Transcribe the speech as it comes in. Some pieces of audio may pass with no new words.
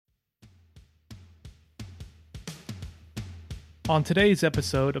On today's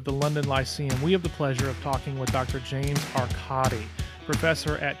episode of the London Lyceum, we have the pleasure of talking with Dr. James Arcadi,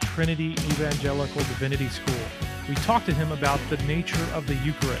 professor at Trinity Evangelical Divinity School. We talked to him about the nature of the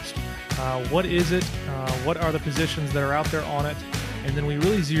Eucharist. What is it? What are the positions that are out there on it? And then we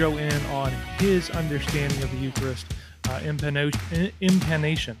really zero in on his understanding of the Eucharist,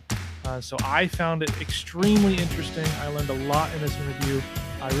 impanation. So I found it extremely interesting. I learned a lot in this interview.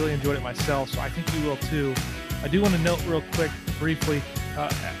 I really enjoyed it myself, so I think you will too. I do want to note real quick, briefly,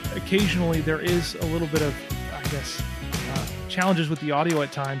 occasionally there is a little bit of, challenges with the audio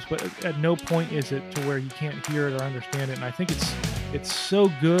at times, but at no point is it to where you can't hear it or understand it. And I think it's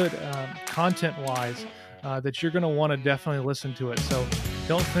so good content-wise that you're going to want to definitely listen to it. So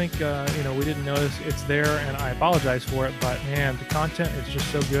don't think, we didn't notice it's there, and I apologize for it, but man, the content is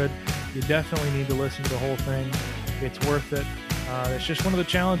just so good. You definitely need to listen to the whole thing. It's worth it. It's just one of the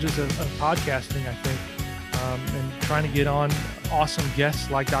challenges of podcasting, I think. And trying to get on awesome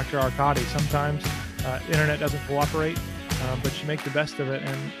guests like Dr. Arcadi. Sometimes internet doesn't cooperate, but you make the best of it,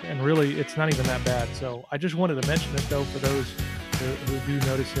 and really it's not even that bad. So I just wanted to mention it, though, for those who do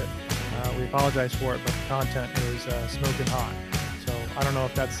notice it. We apologize for it, but the content is smoking hot. So I don't know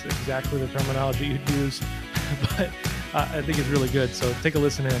if that's exactly the terminology you'd use, but I think it's really good. So take a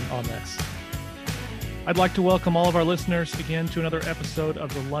listen in on this. I'd like to welcome all of our listeners again to another episode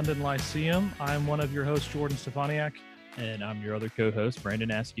of the London Lyceum. I'm one of your hosts, Jordan Stefaniak. And I'm your other co-host,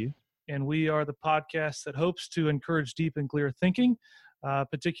 Brandon Askew. And we are the podcast that hopes to encourage deep and clear thinking,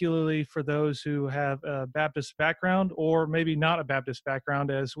 particularly for those who have a Baptist background or maybe not a Baptist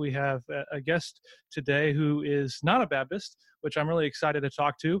background, as we have a guest today who is not a Baptist, which I'm really excited to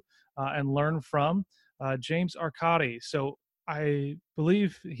talk to and learn from, James Arcadi. So I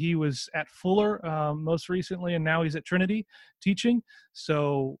believe he was at Fuller most recently, and now he's at Trinity teaching.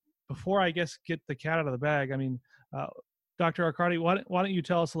 So before I guess get the cat out of the bag, Dr. Arcadi, why don't you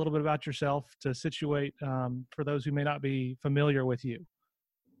tell us a little bit about yourself to situate for those who may not be familiar with you?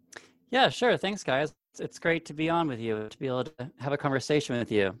 Yeah, sure. Thanks, guys. It's great to be on with you, to be able to have a conversation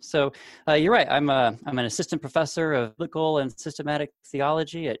with you. So you're right. I'm an assistant professor of biblical and systematic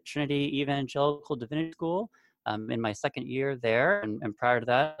theology at Trinity Evangelical Divinity School. I'm in my second year there, and prior to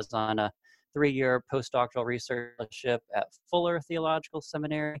that, I was on a 3-year postdoctoral research fellowship at Fuller Theological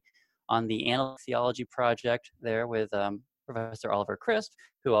Seminary on the Analytic Theology project there with Professor Oliver Christ,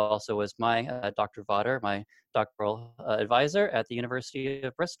 who also was my Dr. Votter, my doctoral advisor at the University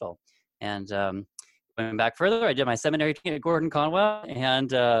of Bristol. And going back further, I did my seminary training at Gordon Conwell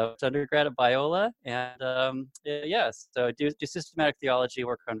and undergrad at Biola. And so do systematic theology,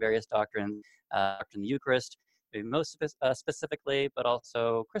 work on various doctrines, doctrine of the Eucharist, maybe most specifically, but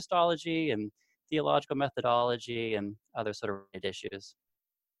also Christology and theological methodology and other sort of related issues.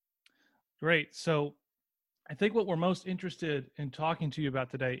 Great. So I think what we're most interested in talking to you about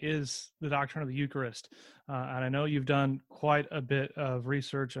today is the doctrine of the Eucharist. And I know you've done quite a bit of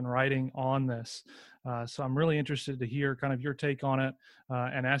research and writing on this. So I'm really interested to hear kind of your take on it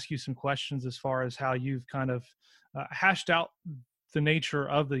and ask you some questions as far as how you've kind of hashed out the nature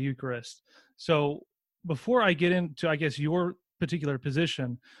of the Eucharist. So before I get into, I guess, your particular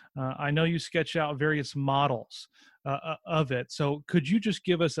position, I know you sketch out various models of it. So could you just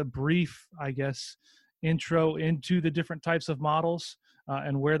give us a brief, I guess, intro into the different types of models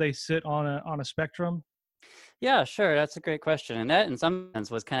and where they sit on a spectrum? Yeah, sure. That's a great question. And that in some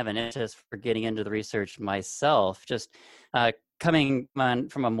sense was kind of an impetus for getting into the research myself, just coming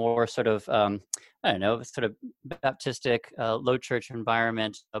from a more sort of, sort of Baptistic low church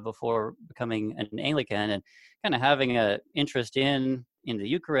environment before becoming an Anglican, and kind of having an interest in the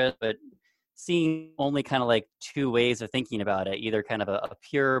Eucharist, but seeing only kind of like two ways of thinking about it, either kind of a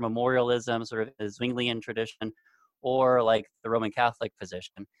pure memorialism, sort of a Zwinglian tradition, or like the Roman Catholic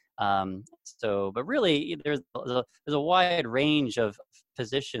position. But really, there's a wide range of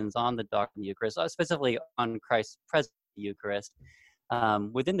positions on the doctrine of the Eucharist, specifically on Christ's presence in the Eucharist,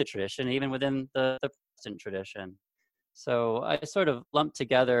 within the tradition, even within the Protestant tradition. So I sort of lumped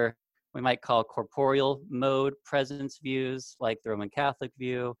together, we might call corporeal mode presence views, like the Roman Catholic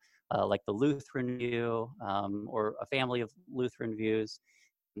view, like the Lutheran view, or a family of Lutheran views,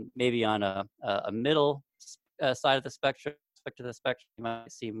 maybe on a middle side of the spectrum. You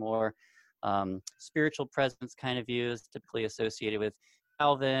might see more spiritual presence kind of views, typically associated with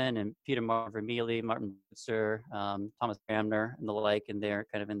Calvin and Peter Martin Vermigli, Martin Luther, Thomas Cranmer, and the like, and they're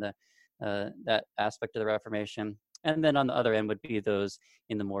kind of in the that aspect of the Reformation. And then on the other end would be those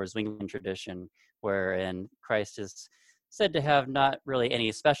in the more Zwinglian tradition, wherein Christ is said to have not really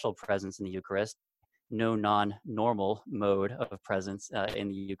any special presence in the Eucharist, no non-normal mode of presence in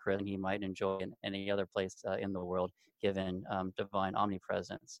the Eucharist than he might enjoy in any other place in the world, given divine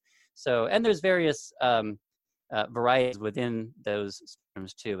omnipresence. So, and there's various varieties within those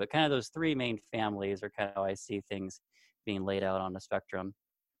spectrums too, but kind of those three main families are kind of how I see things being laid out on the spectrum.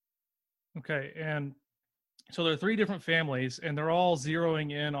 Okay, and so there are three different families, and they're all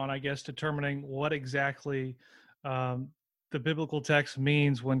zeroing in on, I guess, determining what exactly um, the biblical text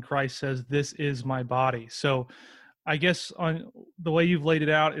means when Christ says, "This is my body." So, I guess on the way you've laid it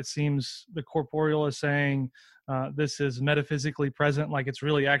out, it seems the corporeal is saying this is metaphysically present, like it's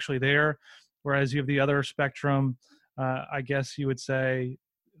really actually there, whereas you have the other spectrum. I guess you would say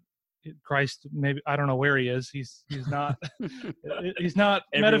Christ, maybe I don't know where he is. He's not he's not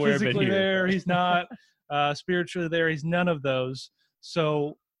Everywhere but metaphysically here. there. He's not spiritually there. He's none of those.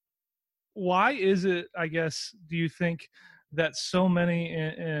 So why is it, I guess, do you think that so many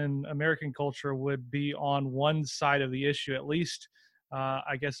in American culture would be on one side of the issue, at least,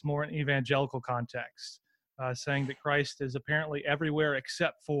 I guess, more in evangelical context, saying that Christ is apparently everywhere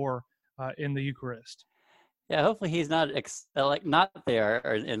except for in the Eucharist? Yeah, hopefully he's not like not there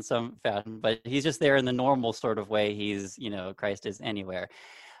or in some fashion, but he's just there in the normal sort of way he's, Christ is anywhere.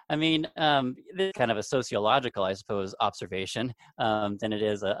 I mean, this is kind of a sociological, I suppose, observation than it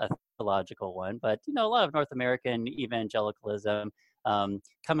is a theological one. But, a lot of North American evangelicalism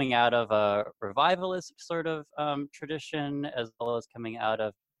coming out of a revivalist sort of tradition, as well as coming out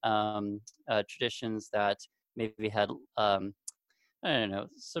of traditions that maybe had I don't know,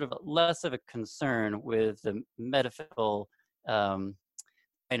 sort of less of a concern with the metaphysical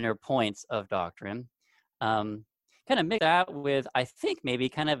inner points of doctrine. Kind of mix that with, I think, maybe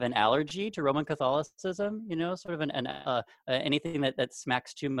kind of an allergy to Roman Catholicism, sort of anything that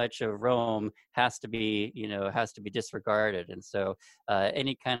smacks too much of Rome has to be disregarded. And so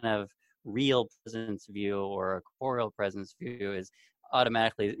any kind of real presence view or a corporeal presence view is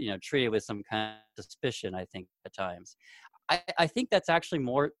automatically, treated with some kind of suspicion, I think, at times. I think that's actually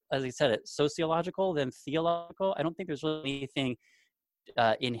more, as I said, sociological than theological. I don't think there's really anything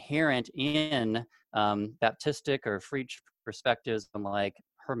inherent in Baptistic or free perspectives on like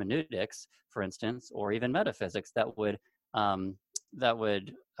hermeneutics, for instance, or even metaphysics that would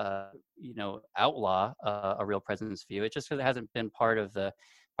outlaw a real presence view. It just because it hasn't been part of the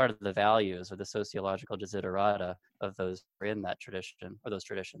values or the sociological desiderata of those who are in that tradition or those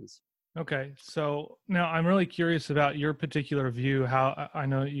traditions. Okay, so now I'm really curious about your particular view. How I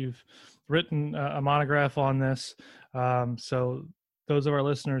know you've written a monograph on this. So those of our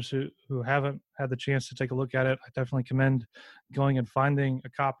listeners who haven't had the chance to take a look at it, I definitely commend going and finding a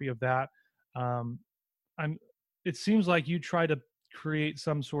copy of that. It seems like you try to create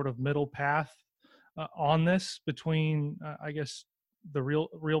some sort of middle path on this between, I guess, the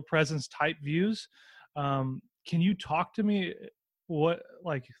real presence type views. Can you talk to me? What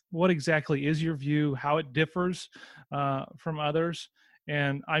exactly is your view, how it differs from others?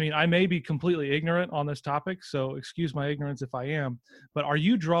 And I mean, I may be completely ignorant on this topic, so excuse my ignorance if I am, but are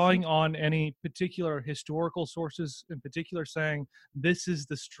you drawing on any particular historical sources in particular saying this is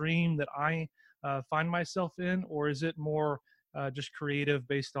the stream that I find myself in, or is it more just creative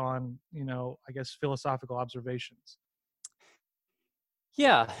based on, I guess, philosophical observations?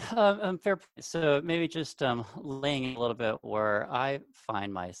 Yeah, fair point. So maybe just laying a little bit where I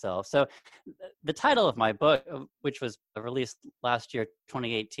find myself. So the title of my book, which was released last year,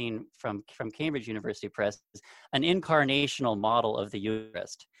 2018, from Cambridge University Press, is An Incarnational Model of the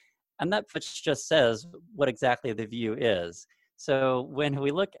Eucharist. And that just says what exactly the view is. So when we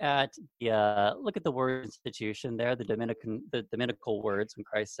look at the word institution there, the Dominical words, when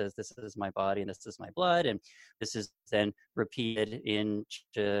Christ says, "This is my body and this is my blood," and this is then repeated in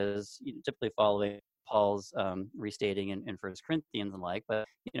churches, typically following Paul's restating in 1 Corinthians and like. But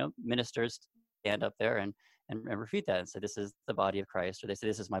ministers stand up there and repeat that and say, "This is the body of Christ," or they say,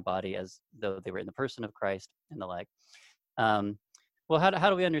 "This is my body," as though they were in the person of Christ and the like. Well, how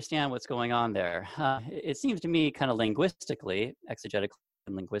do we understand what's going on there? It seems to me kind of linguistically, exegetically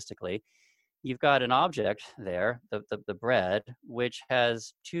and linguistically, you've got an object there, the bread, which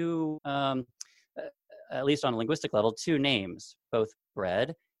has two, at least on a linguistic level, two names, both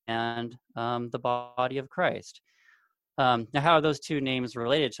bread and the body of Christ. Now, how are those two names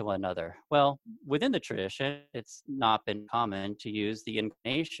related to one another? Well, within the tradition, it's not been common to use the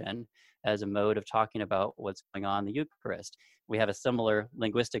incarnation as a mode of talking about what's going on in the Eucharist. We have a similar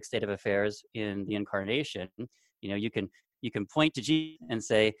linguistic state of affairs in the incarnation. You can point to Jesus and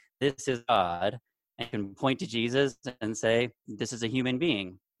say, "This is God," and you can point to Jesus and say, "This is a human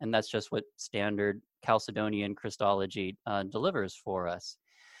being." And that's just what standard Chalcedonian Christology delivers for us.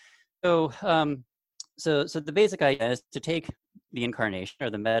 So So the basic idea is to take the incarnation or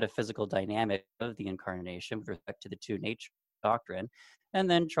the metaphysical dynamic of the incarnation with respect to the two nature doctrine, and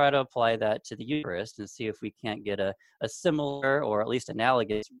then try to apply that to the Eucharist and see if we can't get a similar or at least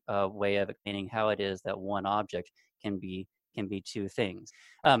analogous way of explaining how it is that one object can be two things.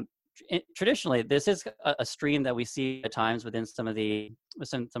 Traditionally, this is a stream that we see at times within some of the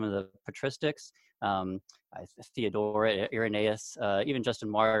patristics. Theodora, Irenaeus, even Justin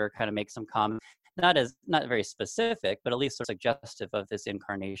Martyr kind of makes some comments, not very specific, but at least sort of suggestive of this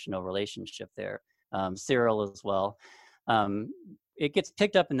incarnational relationship there. Cyril as well. It gets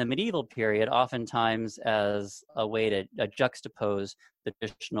picked up in the medieval period oftentimes as a way to juxtapose the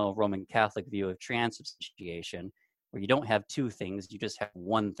traditional Roman Catholic view of transubstantiation, where you don't have two things, you just have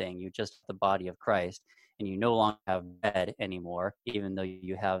one thing. You just have the body of Christ, and you no longer have bread anymore, even though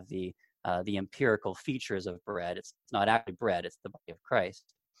you have the empirical features of bread. It's not actually bread, it's the body of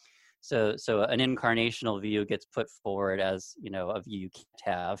Christ. So an incarnational view gets put forward as, a view you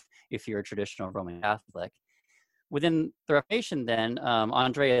can't have if you're a traditional Roman Catholic. Within the Reformation then,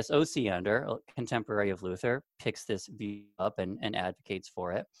 Andreas Osiander, a contemporary of Luther, picks this view up and advocates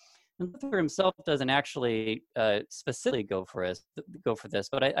for it. And Luther himself doesn't actually specifically go for this,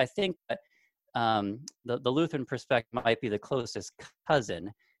 but I think that the Lutheran perspective might be the closest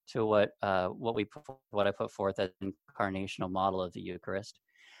cousin to what I put forth as an incarnational model of the Eucharist.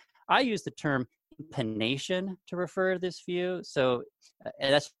 I use the term impanation to refer to this view. So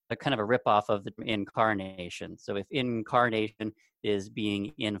that's kind of a ripoff of the incarnation. So if incarnation is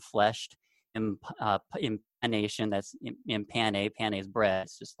being infleshed, impanation, that's pane is bread.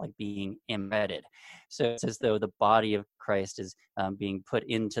 It's just like being embedded. So it's as though the body of Christ is being put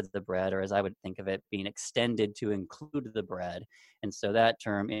into the bread, or as I would think of it, being extended to include the bread. And so that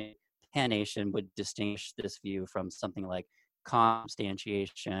term, impanation, would distinguish this view from something like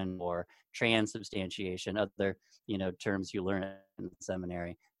consubstantiation or transubstantiation, other terms you learn in the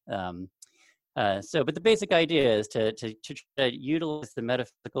seminary. But the basic idea is to utilize the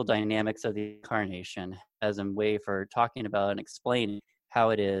metaphysical dynamics of the incarnation as a way for talking about and explaining how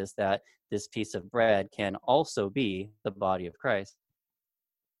it is that this piece of bread can also be the body of Christ.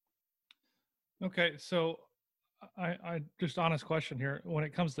 Okay, so I just honest question here. When it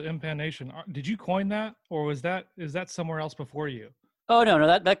comes to impanation, did you coin that, or is that somewhere else before you? Oh no,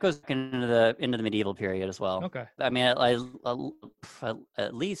 that goes back into the medieval period as well. Okay. I mean,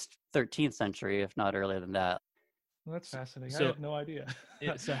 at least 13th century, if not earlier than that. Well, that's fascinating. So, I had no idea.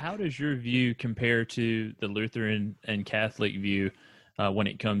 So how does your view compare to the Lutheran and Catholic view when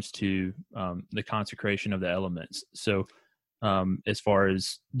it comes to the consecration of the elements? So as far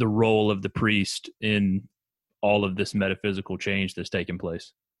as the role of the priest in all of this metaphysical change that's taking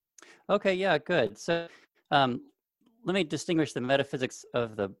place? Okay, yeah, good. So let me distinguish the metaphysics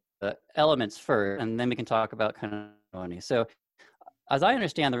of the elements first, and then we can talk about canonical. So as I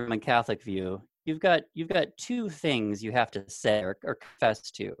understand the Roman Catholic view, you've got two things you have to say or confess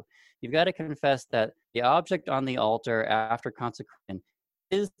to. You've got to confess that the object on the altar after consecration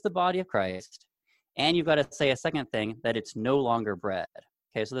is the body of Christ, and you've got to say a second thing, that it's no longer bread.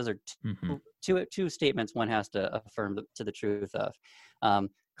 Okay, so those are two statements one has to affirm to the truth of.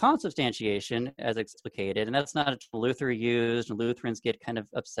 Consubstantiation, as explicated, and that's not a term Luther used, and Lutherans get kind of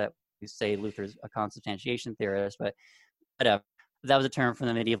upset when you say Luther's a consubstantiation theorist, but whatever. That was a term from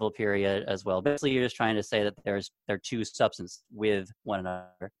the medieval period as well. Basically, you're just trying to say that there are two substances with one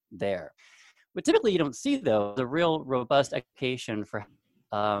another there. What typically you don't see, though, is a real robust explication for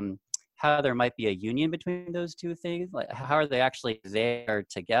how there might be a union between those two things. Like, how are they actually there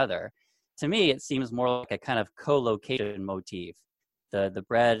together? To me, it seems more like a kind of co-location motif. The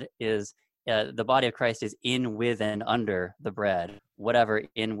bread is, the body of Christ is in, with, and under the bread, whatever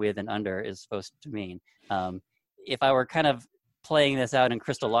in, with, and under is supposed to mean. If I were kind of playing this out in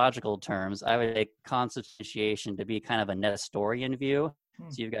Christological terms, I would take consubstantiation to be kind of a Nestorian view.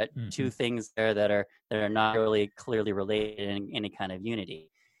 So you've got two things there that are not really clearly related in any kind of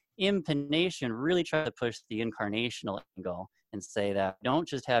unity. Impanation really tries to push the incarnational angle and say that don't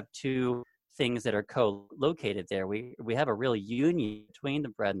just have two things that are co-located there. We have a real union between the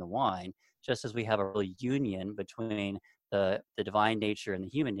bread and the wine, just as we have a real union between the divine nature and the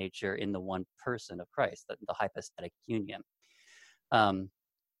human nature in the one person of Christ, the hypostatic union.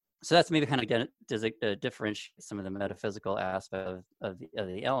 So that's maybe kind of differentiate some of the metaphysical aspect of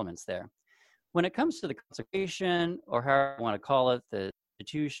the elements there. When it comes to the consecration, or however you want to call it, the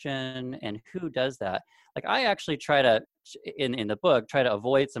institution, and who does that, like I actually try to, in the book, try to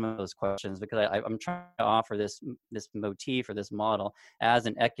avoid some of those questions, because I'm trying to offer this motif or this model as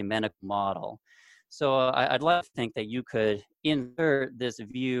an ecumenical model. So I'd like to think that you could insert this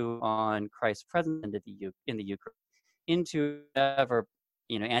view on Christ's presence in the Eucharist into whatever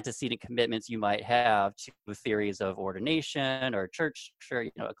antecedent commitments you might have to theories of ordination or church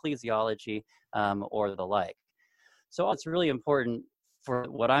structure, ecclesiology, or the like. So it's really important for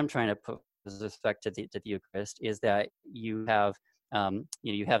what I'm trying to put with respect to the Eucharist is that you have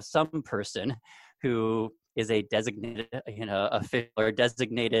you have some person who is a designated official or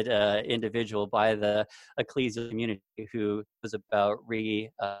designated individual by the ecclesial community who is about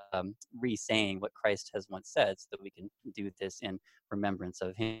re-saying what Christ has once said, so that we can do this in remembrance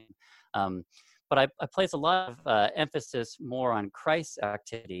of him. But I place a lot of emphasis more on Christ's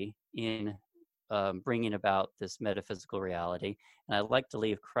activity in bringing about this metaphysical reality, and I'd like to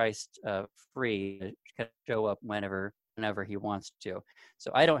leave Christ free to kind of show up whenever he wants to.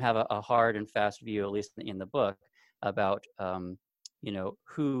 So I don't have a hard and fast view, at least in the book, about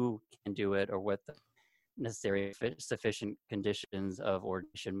who can do it or what the necessary sufficient conditions of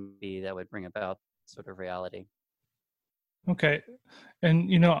ordination be that would bring about sort of reality. Okay, and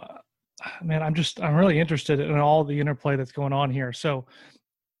man, I'm really interested in all the interplay that's going on here. So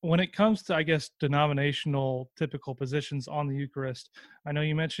when it comes to, I guess, denominational typical positions on the Eucharist, I know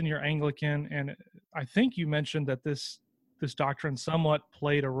you mentioned you're Anglican, and I think you mentioned that this doctrine somewhat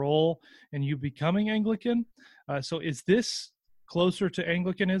played a role in you becoming Anglican. So is this closer to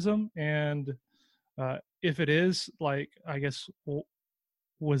Anglicanism? And if it is, like, I guess,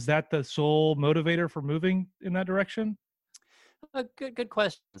 was that the sole motivator for moving in that direction? Good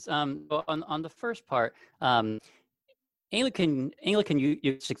questions. Well, on the first part, Anglican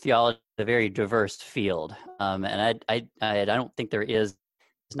Eucharistic theology is a very diverse field, and I don't think it's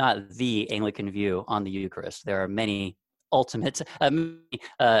not the Anglican view on the Eucharist. There are many ultimate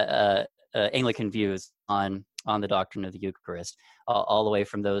Anglican views on the doctrine of the Eucharist, all the way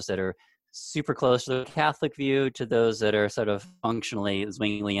from those that are super close to the Catholic view to those that are sort of functionally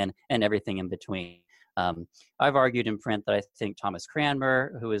Zwinglian and everything in between. I've argued in print that I think Thomas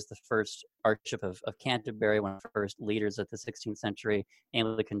Cranmer, who is the first Archbishop of Canterbury, one of the first leaders of the 16th century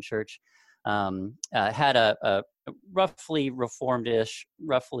Anglican Church, had a roughly reformed-ish,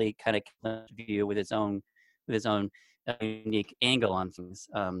 roughly kind of view with his own unique angle on things.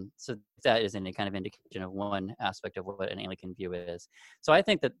 So that is any kind of indication of one aspect of what an Anglican view is. So I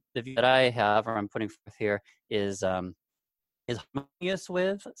think that the view that I have, or I'm putting forth here, is harmonious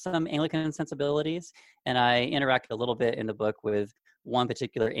with some Anglican sensibilities, and I interact a little bit in the book with one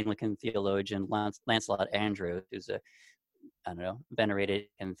particular Anglican theologian, Lancelot Andrews, who's a venerated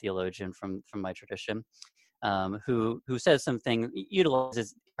and theologian from my tradition, who says something,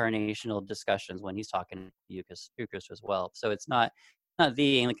 utilizes incarnational discussions when he's talking the Eucharist as well. So it's not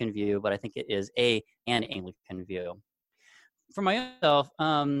the Anglican view, but I think it is an Anglican view. For myself,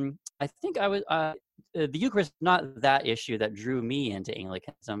 I think the Eucharist, not that issue that drew me into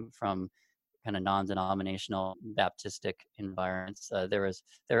Anglicanism from kind of non-denominational Baptistic environments. There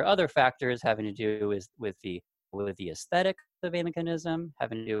are other factors having to do with the aesthetic of Anglicanism,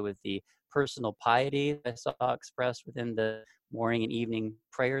 having to do with the personal piety that I saw expressed within the morning and evening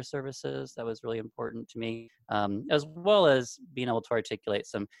prayer services. That was really important to me, as well as being able to articulate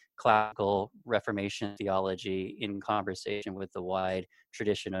some classical Reformation theology in conversation with the wide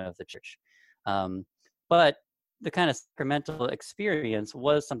tradition of the church. But the kind of sacramental experience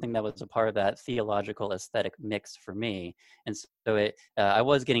was something that was a part of that theological aesthetic mix for me, and so I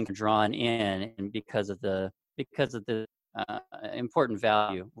was getting drawn in, and because of the important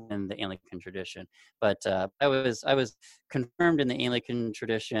value in the Anglican tradition. But I was confirmed in the Anglican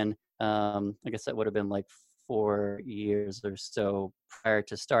tradition. I guess that would have been like 4 years or so prior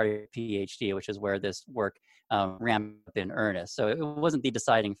to starting a PhD, which is where this work ramped up in earnest. So it wasn't the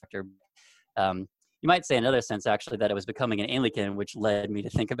deciding factor. You might say, in another sense, actually, that it was becoming an Anglican, which led me to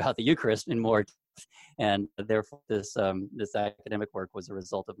think about the Eucharist in more depth, and therefore this academic work was a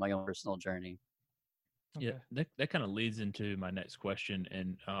result of my own personal journey. Yeah, that kind of leads into my next question.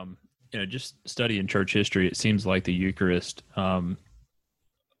 And just studying church history, it seems like the Eucharist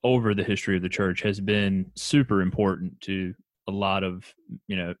over the history of the church has been super important to a lot of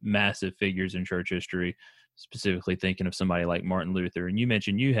massive figures in church history, specifically thinking of somebody like Martin Luther. And you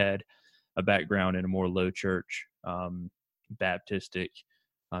mentioned you had a background in a more low church Baptistic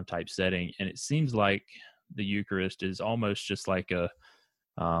type setting, and it seems like the Eucharist is almost just like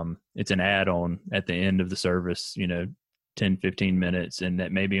it's an add-on at the end of the service, 10, 15 minutes, and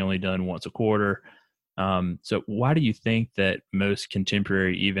that may be only done once a quarter. So why do you think that most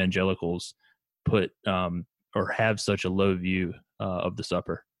contemporary evangelicals put or have such a low view of the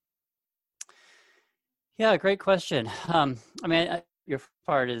supper? Yeah, great question. your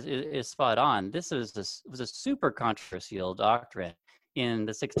part is spot on. This was a super controversial doctrine in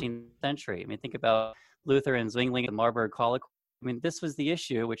the 16th century. I mean, think about Luther and Zwingli and Marburg Colloquy. I mean, this was the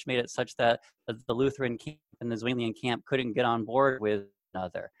issue which made it such that the Lutheran camp and the Zwinglian camp couldn't get on board with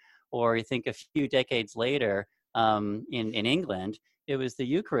another. Or you think a few decades later in England, it was the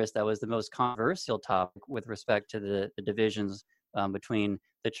Eucharist that was the most controversial topic with respect to the divisions between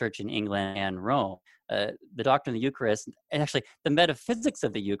the church in England and Rome. The doctrine of the Eucharist, and actually the metaphysics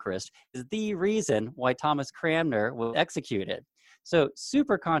of the Eucharist, is the reason why Thomas Cranmer was executed. So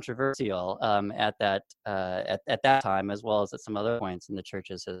super controversial at that time, as well as at some other points in the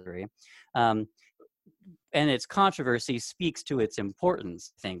church's history. And its controversy speaks to its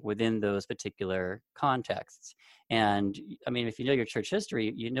importance, I think, within those particular contexts. And I mean, if you know your church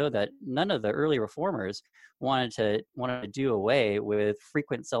history, you know that none of the early reformers wanted to do away with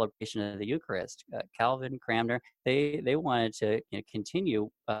frequent celebration of the Eucharist. Calvin, Cranmer, they wanted to continue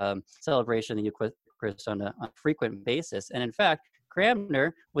celebration of the Eucharist on a frequent basis. And in fact,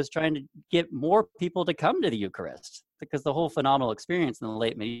 Cranmer was trying to get more people to come to the Eucharist, because the whole phenomenal experience in the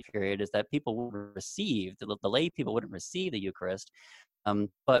late medieval period is that people wouldn't receive, the lay people wouldn't receive the Eucharist,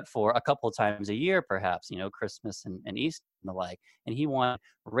 but for a couple of times a year, perhaps, Christmas and Easter and the like. And he wanted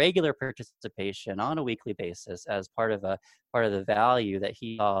regular participation on a weekly basis as part of the value that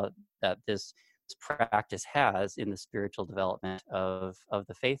he saw that this practice has in the spiritual development of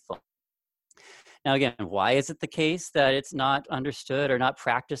the faithful. Now, again, why is it the case that it's not understood or not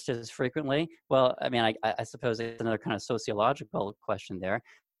practiced as frequently? Well, I mean, I suppose it's another kind of sociological question there,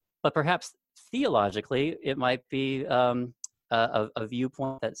 but perhaps theologically, it might be a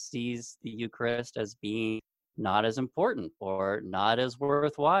viewpoint that sees the Eucharist as being not as important or not as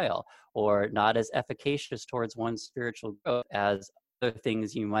worthwhile or not as efficacious towards one's spiritual growth as other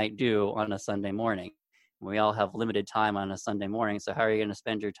things you might do on a Sunday morning. We all have limited time on a Sunday morning, so how are you going to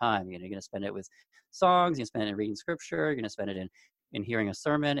spend your time? You're going to spend it with songs, you're going to spend it in reading scripture, you're going to spend it in hearing a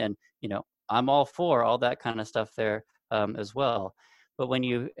sermon, and I'm all for all that kind of stuff there as well. But when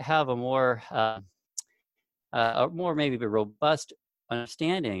you have a more maybe robust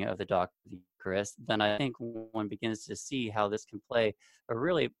understanding of the doctrine of the Eucharist, then I think one begins to see how this can play a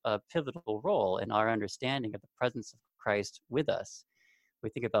really pivotal role in our understanding of the presence of Christ with us. We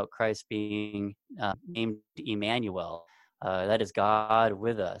think about Christ being named Emmanuel, that is God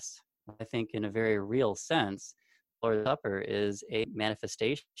with us. I think in a very real sense, the Lord's Supper is a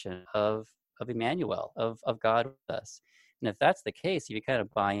manifestation of Emmanuel, of God with us. And if that's the case, if you kind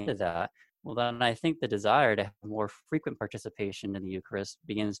of buy into that, well, then I think the desire to have more frequent participation in the Eucharist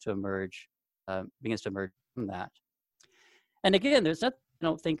begins to emerge from that. And again, there's nothing, I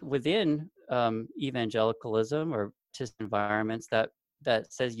don't think, within evangelicalism or Baptist environments that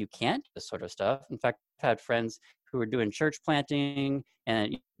says you can't do this sort of stuff. In fact, I've had friends who are doing church planting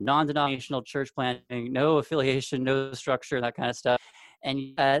and non-denominational church planting, no affiliation, no structure, that kind of stuff.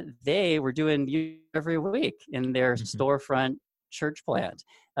 And they were doing every week in their storefront church plant.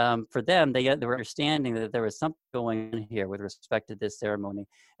 For them, they were understanding that there was something going on here with respect to this ceremony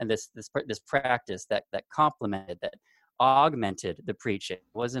and this practice that complemented, that augmented the preaching.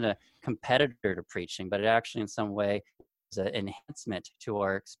 It wasn't a competitor to preaching, but it actually in some way was an enhancement to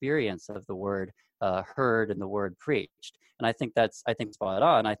our experience of the word heard and the word preached. And I think that's spot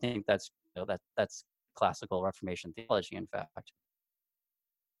on. I think that's that's classical Reformation theology, in fact.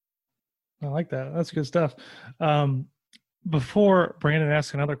 I like that. That's good stuff. Before Brandon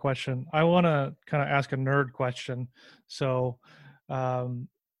asks another question, I want to kind of ask a nerd question. So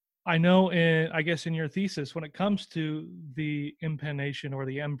I know I guess in your thesis, when it comes to the impanation or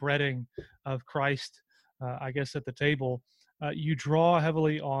the embreading of Christ, I guess at the table, you draw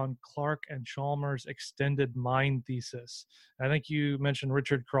heavily on Clark and Chalmers' extended mind thesis. I think you mentioned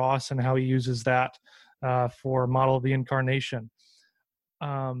Richard Cross and how he uses that for model of the incarnation.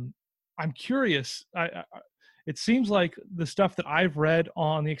 I'm curious. It seems like the stuff that I've read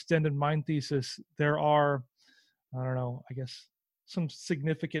on the extended mind thesis, there are, I don't know, I guess some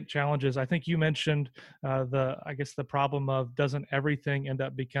significant challenges. I think you mentioned the problem of doesn't everything end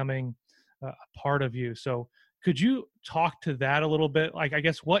up becoming a part of you? So could you talk to that a little bit? Like, I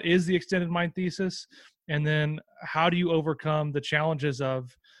guess, what is the extended mind thesis? And then how do you overcome the challenges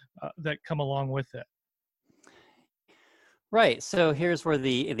of that come along with it? Right. So here's where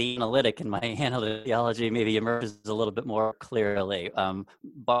the analytic in my analytic theology maybe emerges a little bit more clearly,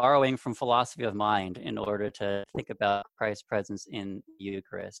 borrowing from philosophy of mind in order to think about Christ's presence in the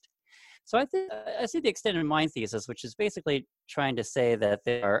Eucharist. So I see the extended mind thesis, which is basically trying to say that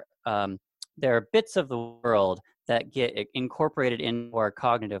there are bits of the world that get incorporated into our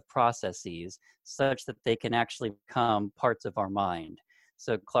cognitive processes such that they can actually become parts of our mind.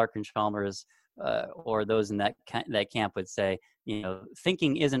 So Clark and Chalmers, or those in that camp would say,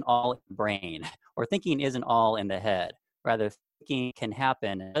 thinking isn't all in the brain, or thinking isn't all in the head. Rather, thinking can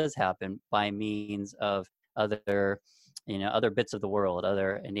happen, and does happen, by means of other bits of the world,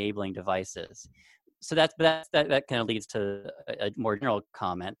 other enabling devices. So that kind of leads to a more general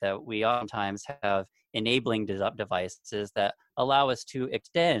comment that we oftentimes have enabling devices that allow us to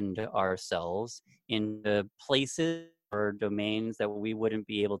extend ourselves into places or domains that we wouldn't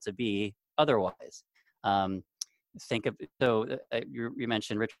be able to be otherwise. You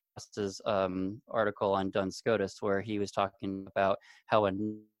mentioned Richard Ross's article on Duns Scotus, where he was talking about how a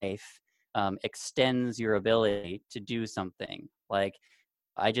knife extends your ability to do something. Like,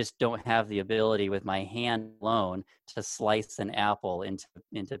 I just don't have the ability with my hand alone to slice an apple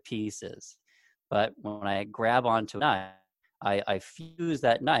into pieces. But when I grab onto a knife, I fuse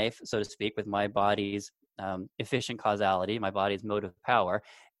that knife, so to speak, with my body's efficient causality, my body's motive power,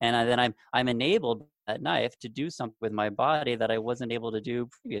 and then I'm enabled by that knife to do something with my body that I wasn't able to do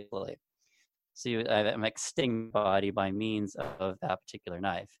previously. So I'm extending my body by means of that particular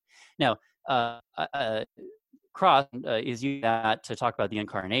knife. Now, Cross is using that to talk about the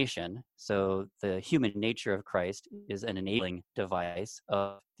incarnation. So the human nature of Christ is an enabling device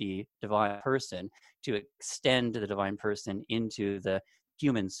of the divine person to extend the divine person into the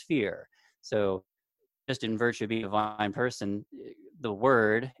human sphere. So just in virtue of being a divine person, the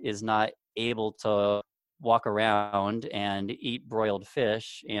Word is not able to walk around and eat broiled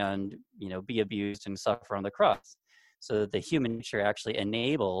fish and be abused and suffer on the cross. So the human nature actually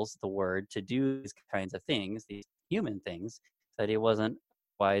enables the Word to do these kinds of things, these human things that he wasn't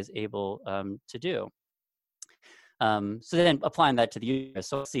otherwise able to do. So then applying that to the Eucharist,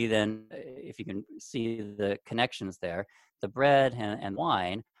 so see then, if you can see the connections there, the bread and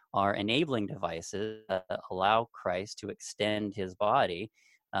wine are enabling devices that allow Christ to extend his body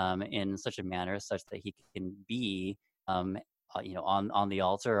in such a manner such that he can be on the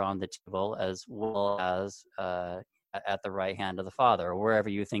altar, on the table, as well as at the right hand of the Father, or wherever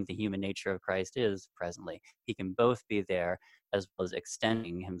you think the human nature of Christ is presently. He can both be there, as well as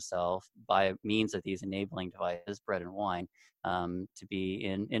extending himself by means of these enabling devices, bread and wine, to be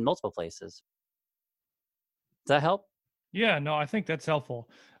in multiple places. Does that help? Yeah, no, I think that's helpful.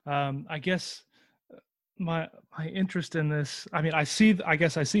 I guess my interest in this, I mean, I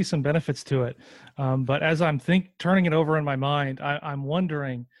guess I see some benefits to it, but as I'm turning it over in my mind, I'm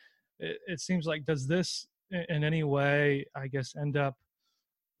wondering, it seems like, does this in any way, I guess, end up,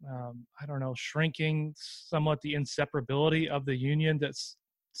 I don't know, shrinking somewhat the inseparability of the union that,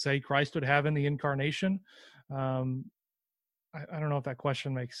 say, Christ would have in the incarnation? I don't know if that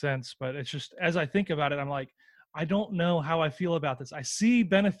question makes sense, but it's just, as I think about it, I'm like, I don't know how I feel about this. I see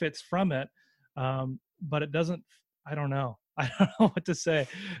benefits from it, but it doesn't, I don't know. I don't know what to say.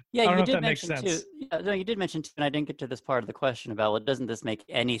 Yeah, I don't know you if did that makes mention sense. too. Yeah, no, you did mention too, and I didn't get to this part of the question about, well, doesn't this make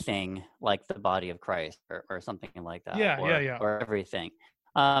anything like the body of Christ, or something like that, Yeah. or everything?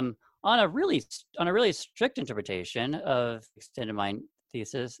 On a really strict interpretation of extended mind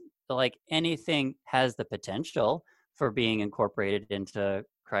thesis, like, anything has the potential for being incorporated into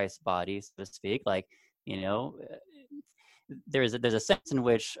Christ's body, so to speak. Like, there's a sense in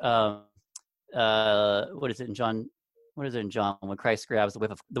which what is it in John? What is it in John when Christ grabs the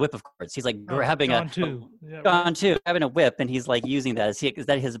whip of cords? He's like grabbing John 2. John 2, grabbing a whip, and he's like using that. Is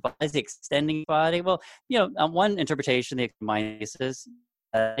that his body? Is he extending body? Well, on one interpretation, the mind thesis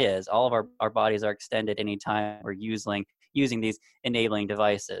is all of our bodies are extended anytime we're using these enabling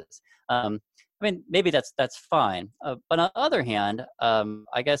devices. I mean, maybe that's fine. But on the other hand,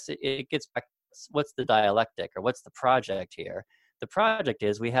 I guess it gets back. What's the dialectic, or what's the project here? The project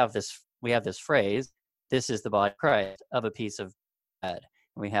is we have this phrase, "This is the body of Christ," of a piece of bread.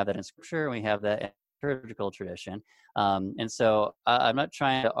 And we have that in Scripture, and we have that in liturgical tradition. And so I'm not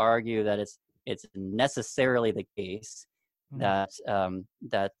trying to argue that it's necessarily the case that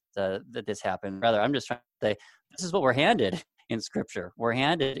this happened. Rather, I'm just trying to say this is what we're handed in Scripture. We're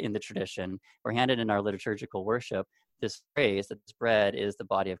handed in the tradition. We're handed in our liturgical worship this phrase that this bread is the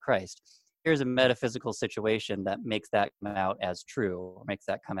body of Christ. Here's a metaphysical situation that makes that come out as true, or makes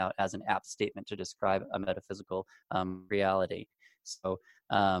that come out as an apt statement to describe a metaphysical reality. So,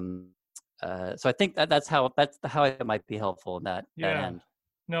 so I think that's how it might be helpful in that end.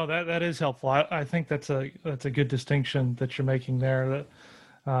 No, that is helpful. I think that's a good distinction that you're making there.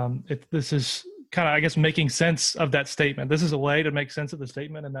 That this is kind of, I guess, making sense of that statement. This is a way to make sense of the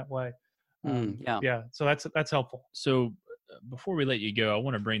statement in that way. Yeah. So that's helpful. So before we let you go, I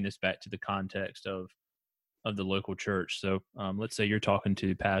want to bring this back to the context of of the local church. So let's say you're talking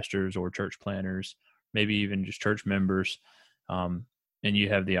to pastors or church planners, maybe even just church members, and you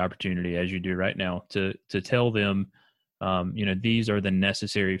have the opportunity, as you do right now, to tell them, these are the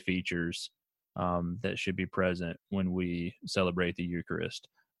necessary features that should be present when we celebrate the Eucharist.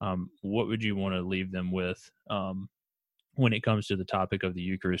 What would you want to leave them with when it comes to the topic of the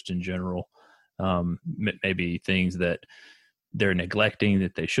Eucharist in general? Maybe things that they're neglecting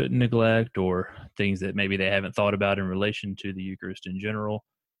that they shouldn't neglect, or things that maybe they haven't thought about in relation to the Eucharist in general.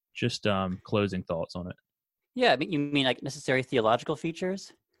 Just closing thoughts on it. Yeah, I mean, you mean like necessary theological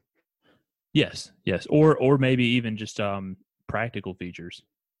features? Yes, or maybe even just practical features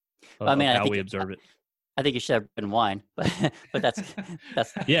I mean, of how we observe it. I think you should have bread and wine, but that's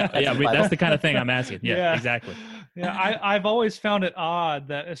yeah. That's the kind of thing I'm asking. Yeah, exactly. Yeah, I've always found it odd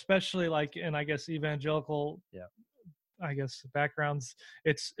that, especially like in, I guess, evangelical, I guess, backgrounds,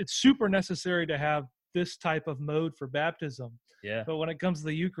 it's super necessary to have this type of mode for baptism. Yeah. But when it comes to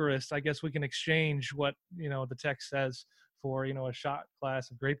the Eucharist, I guess we can exchange what the text says for a shot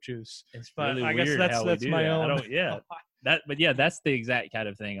glass of grape juice. It's but really I weird guess how that's we do my that. own. That's the exact kind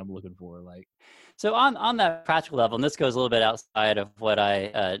of thing I'm looking for. Like, so on that practical level, and this goes a little bit outside of what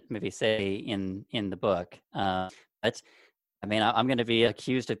I maybe say in the book, but I mean, I'm going to be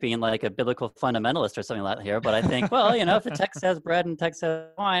accused of being like a biblical fundamentalist or something like that here, but I think, well, if the text says bread and text says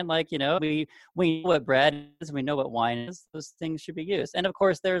wine, like, we know what bread is, we know what wine is, those things should be used. And of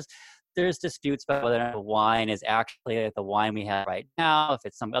course, there's disputes about whether or not the wine is actually like the wine we have right now, if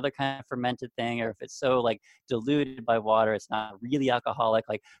it's some other kind of fermented thing, or if it's so like diluted by water, it's not really alcoholic.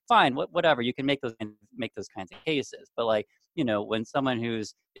 Like, fine, whatever, you can make those kinds of cases. But like, when someone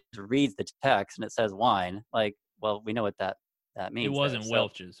reads the text and it says wine, like, well, we know what that means. It wasn't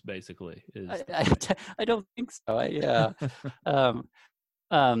Welch's, basically. I don't think so.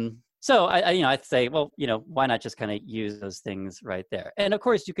 So I'd say, well, why not just kind of use those things right there? And of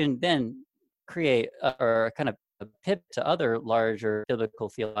course, you can then create or kind of pivot to other larger biblical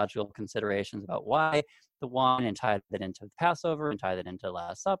theological considerations about why the wine, and tie that into the Passover, and tie that into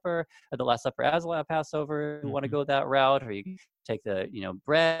Last Supper, or the Last Supper as a Passover. If you want to go that route, or you can take the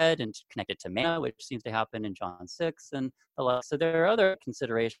bread and connect it to manna, which seems to happen in John 6, and the like. So there are other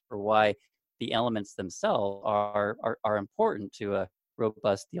considerations for why the elements themselves are important to a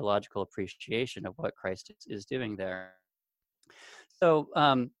robust theological appreciation of what Christ is doing there. So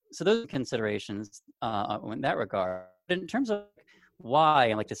those are considerations in that regard. But in terms of why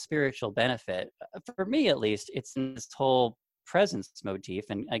and like the spiritual benefit, for me at least, it's in this whole presence motif,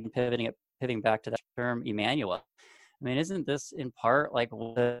 and I'm pivoting back to that term Emmanuel. I mean, isn't this in part like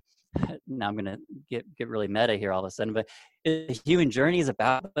now I'm going to get really meta here all of a sudden, but the human journey is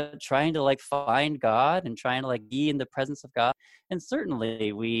about trying to like find God and trying to like be in the presence of God. And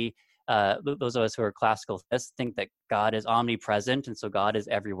certainly we, those of us who are classical theists, think that God is omnipresent, and so God is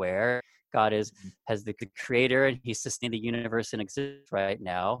everywhere. God has the creator, and he's sustaining the universe and exists right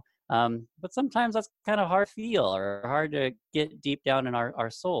now. But sometimes that's kind of hard to feel, or hard to get deep down in our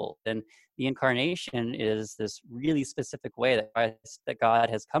soul. And the incarnation is this really specific way that God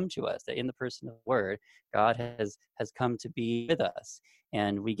has come to us, that in the person of the Word, God has come to be with us.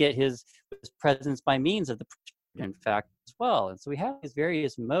 And we get his presence by means of the priesthood, in fact, as well. And so we have these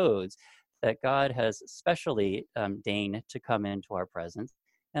various modes that God has specially deigned to come into our presence.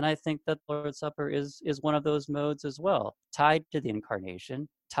 And I think that the Lord's Supper is one of those modes as well, tied to the incarnation,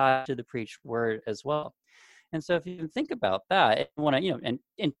 tied to the preached word as well. And so if you think about that, and want to,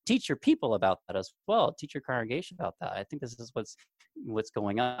 and teach your people about that as well, teach your congregation about that. I think this is what's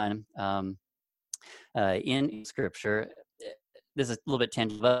going on in Scripture. This is a little bit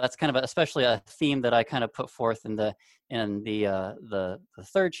tangent, but that's kind of especially a theme that I kind of put forth in the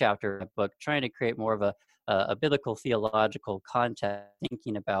third chapter of the book, trying to create more of a biblical theological context,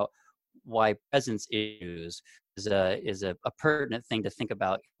 thinking about why presence issues is a pertinent thing to think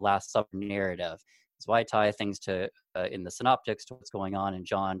about. Last Supper narrative is why I tie things to in the synoptics to what's going on in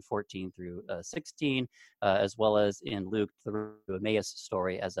John 14 through 16, as well as in Luke the Emmaus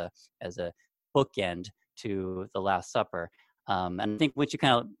story as a bookend to the Last Supper. And I think once you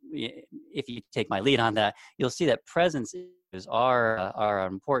kind of, if you take my lead on that, you'll see that presence issues are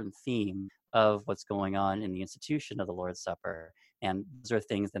an important theme of what's going on in the institution of the Lord's Supper. And those are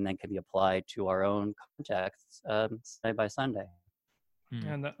things that then can be applied to our own contexts Sunday by Sunday.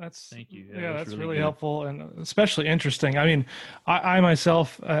 And that's thank you. Yeah, that's really helpful and especially interesting. I mean, I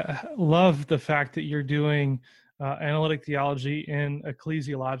myself love the fact that you're doing analytic theology in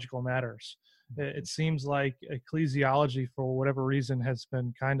ecclesiological matters. It seems like ecclesiology, for whatever reason, has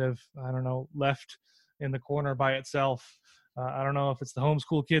been kind of, left in the corner by itself. I don't know if it's the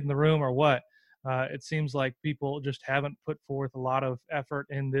homeschool kid in the room or what, it seems like people just haven't put forth a lot of effort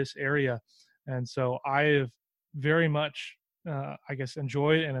in this area. And so I have very much, I guess,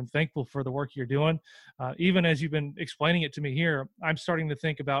 enjoyed and I'm thankful for the work you're doing. Even as you've been explaining it to me here, I'm starting to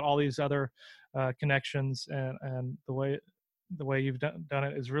think about all these other connections, and the way you've done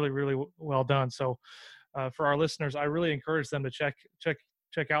it is really, really well done. So for our listeners, I really encourage them to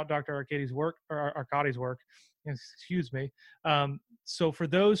check out Dr. Arcadi's work, or Arcadi's work. Excuse me. So for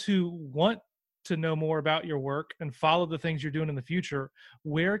those who want to know more about your work and follow the things you're doing in the future,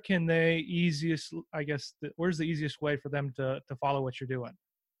 where can they where's the easiest way for them to follow what you're doing?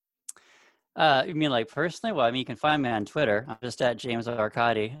 You mean like personally? Well, I mean, you can find me on Twitter. I'm just at James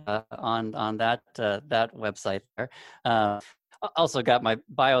Arcadi on that website there. Also got my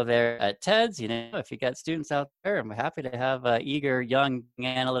bio there at TEDS. If you got students out there, I'm happy to have eager young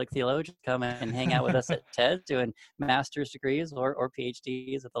analytic theologians come and hang out with us at TEDS doing master's degrees or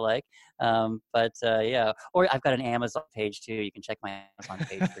PhDs at the like. Yeah, or I've got an Amazon page too. You can check my Amazon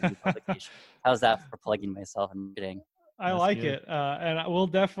page for new publication. How's that for plugging myself and marketing? I like it. And I will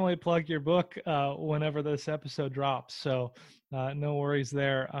definitely plug your book whenever this episode drops. So no worries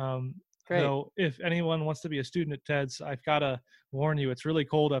there. Great. So if anyone wants to be a student at TEDS, I've got to warn you, it's really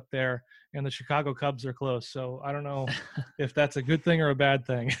cold up there and the Chicago Cubs are close. So I don't know if that's a good thing or a bad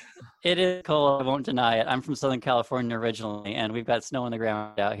thing. It is cold. I won't deny it. I'm from Southern California originally, and we've got snow on the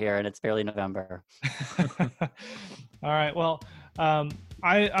ground out here, and it's barely November. All right. Well,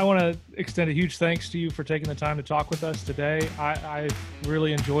 I want to extend a huge thanks to you for taking the time to talk with us today. I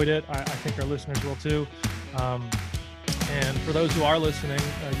really enjoyed it. I think our listeners will too. And for those who are listening,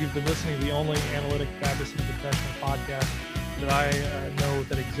 you've been listening to the only analytic Baptist and confessional podcast that I know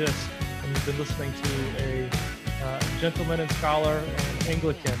that exists. And you've been listening to a gentleman and scholar and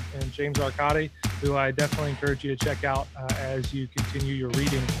Anglican, and James Arcadi, who I definitely encourage you to check out as you continue your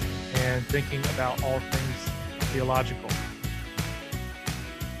reading and thinking about all things theological.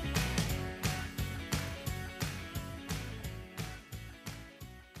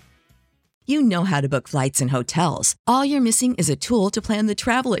 You know how to book flights and hotels. All you're missing is a tool to plan the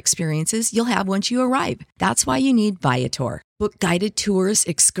travel experiences you'll have once you arrive. That's why you need Viator. Book guided tours,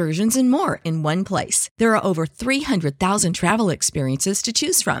 excursions, and more in one place. There are over 300,000 travel experiences to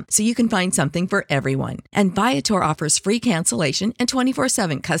choose from, so you can find something for everyone. And Viator offers free cancellation and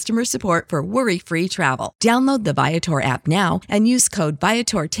 24/7 customer support for worry-free travel. Download the Viator app now and use code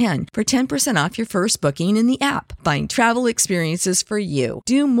Viator10 for 10% off your first booking in the app. Find travel experiences for you.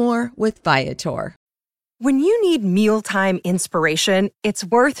 Do more with Viator. When you need mealtime inspiration, it's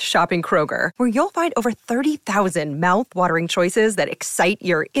worth shopping Kroger, where you'll find over 30,000 mouth-watering choices that excite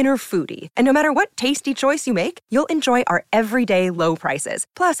your inner foodie. And no matter what tasty choice you make, you'll enjoy our everyday low prices,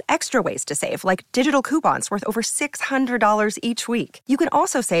 plus extra ways to save, like digital coupons worth over $600 each week. You can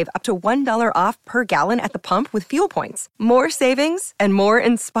also save up to $1 off per gallon at the pump with fuel points. More savings and more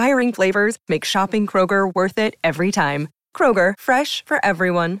inspiring flavors make shopping Kroger worth it every time. Kroger, fresh for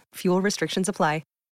everyone. Fuel restrictions apply.